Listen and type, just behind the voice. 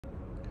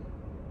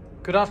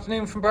Good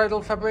afternoon from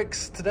Bridal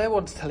Fabrics. Today I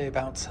want to tell you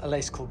about a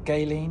lace called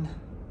Galline.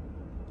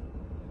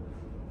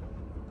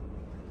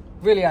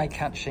 Really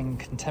eye-catching,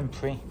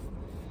 contemporary.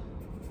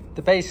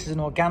 The base is an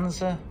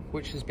organza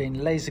which has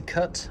been laser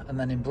cut and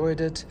then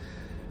embroidered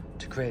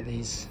to create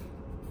these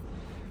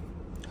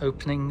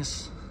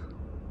openings.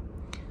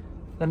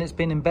 Then it's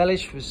been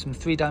embellished with some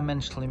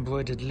three-dimensional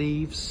embroidered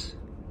leaves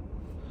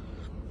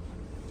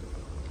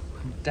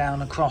and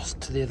down across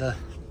to the other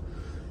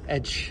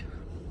edge.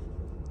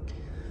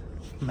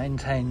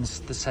 Maintains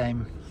the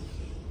same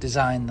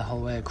design the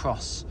whole way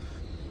across.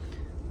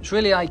 It's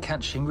really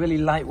eye-catching, really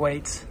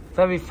lightweight,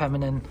 very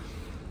feminine,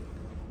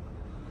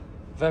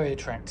 very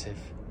attractive.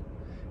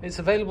 It's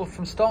available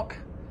from stock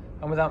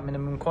and without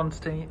minimum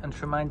quantity, and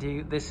to remind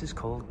you, this is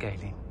called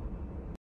Galline.